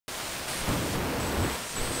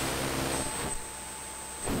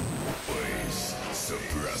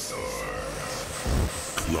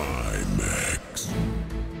Qlimax.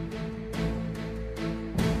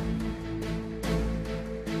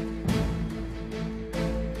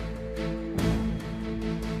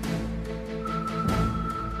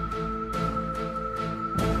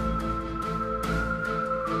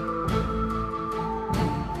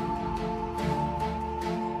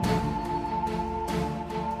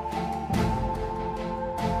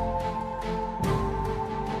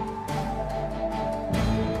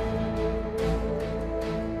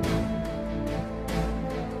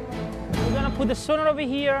 Put the Sonar over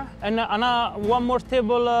here and one more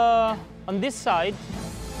table on this side.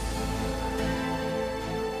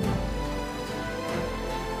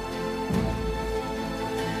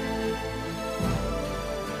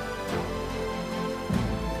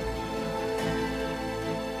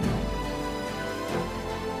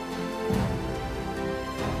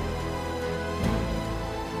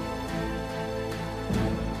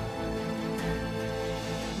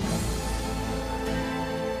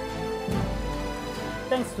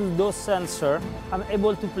 Thanks to those sensors, I'm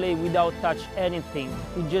able to play without touch anything.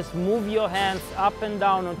 You just move your hands up and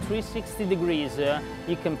down on 360 degrees.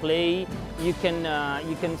 You can play, you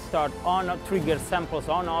can start on or trigger samples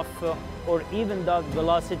on off, or even dot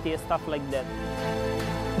velocity and stuff like that.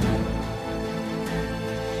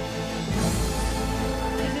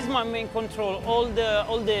 This is my main control. All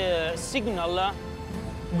the signal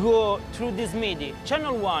go through this MIDI.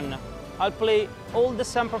 Channel 1, I'll play all the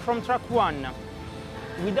sample from track 1.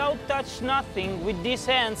 Without touch nothing, with these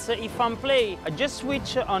hands, if I'm playing, I just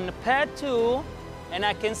switch on pad 2 and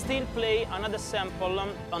I can still play another sample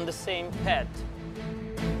on the same pad.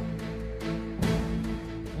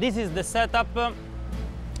 This is the setup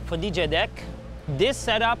for DJ deck. This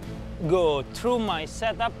setup goes through my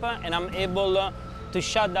setup and I'm able to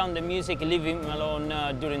shut down the music, leave him alone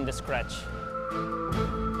during the scratch.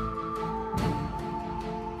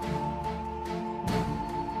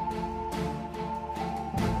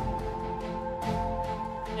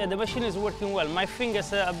 Yeah, the machine is working well. My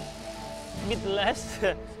fingers are a bit less,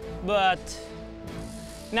 but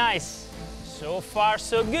nice. So far,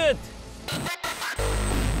 so good.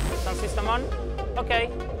 Sound system on? Okay,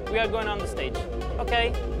 we are going on the stage.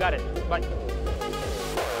 Okay, got it. Bye.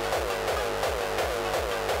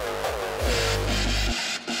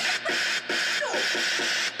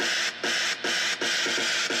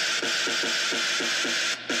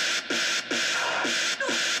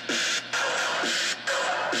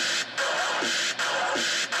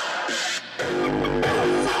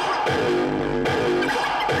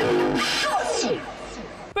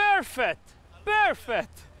 Perfect!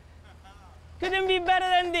 Perfect! Couldn't be better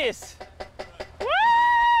than this! Woo!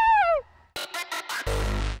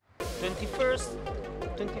 21st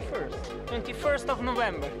of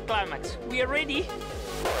November, Qlimax. We are ready?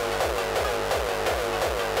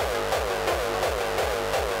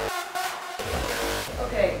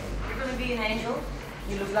 Okay, you're gonna be an angel.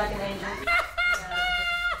 You look like an angel.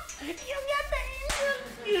 You got the angel!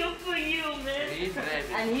 Good for you, man!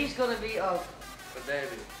 And he's gonna be, oh, The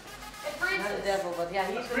baby. not a devil, but yeah,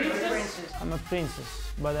 he's gonna be a princess. I'm a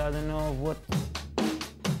princess, but I don't know what.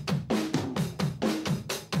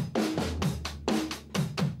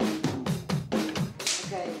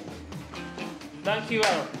 Okay. Thank you,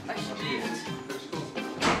 Aaron.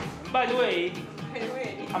 By the way,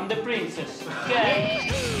 I'm the princess. Okay?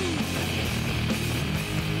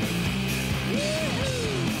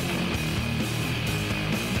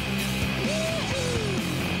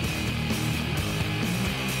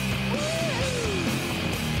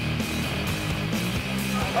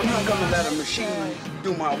 I'm not gonna let a machine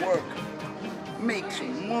do my work. Make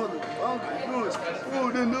some motherfucking noise. Oh,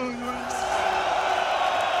 the noise.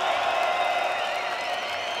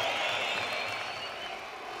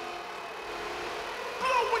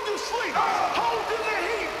 Blow when you sleep. Hold in the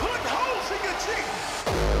heat. Put holes in your cheeks.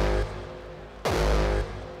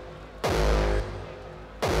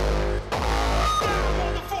 Down,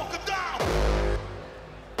 motherfucker, down.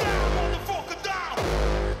 Down, motherfucker, down.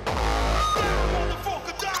 Down,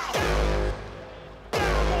 motherfucker, down.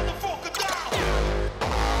 Down, motherfucker, down.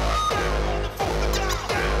 Down, motherfucker, down.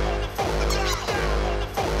 Down, motherfucker, down.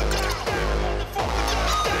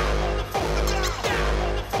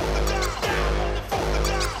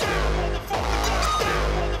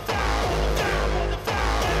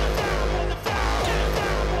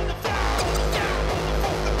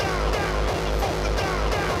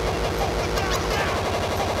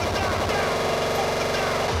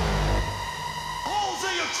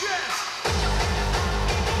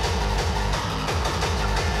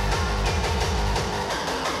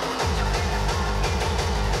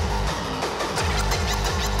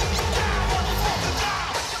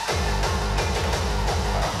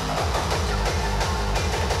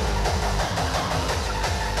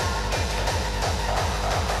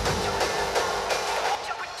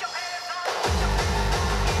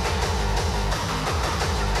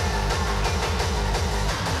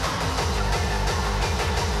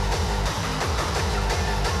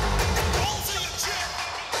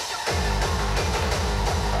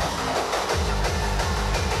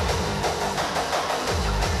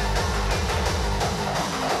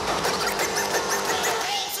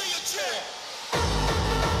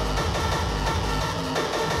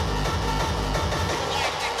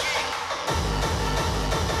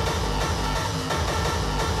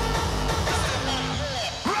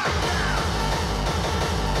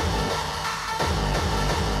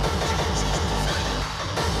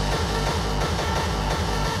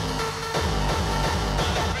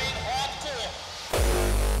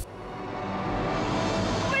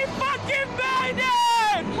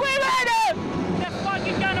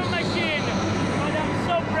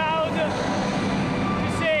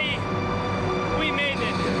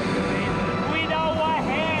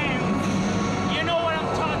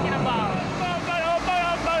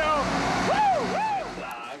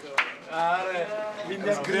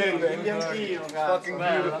 Fucking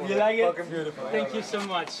beautiful. You like it? Fucking beautiful. Thank you so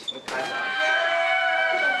much.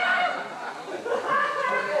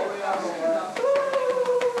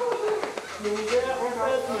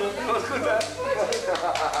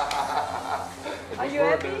 Are you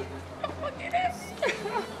happy?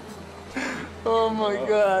 Oh my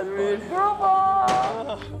God, man. Come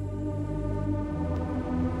on!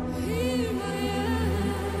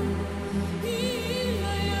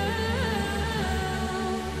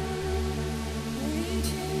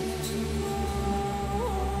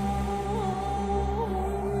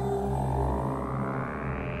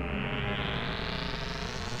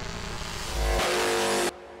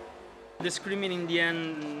 The screaming in the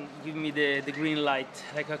end give me the green light.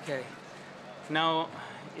 Like, okay, now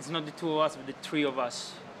it's not the two of us, but the three of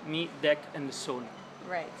us. Me, Deck, and the Soul.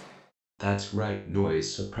 Right. That's right, Noize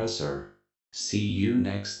Suppressor. See you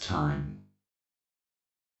next time.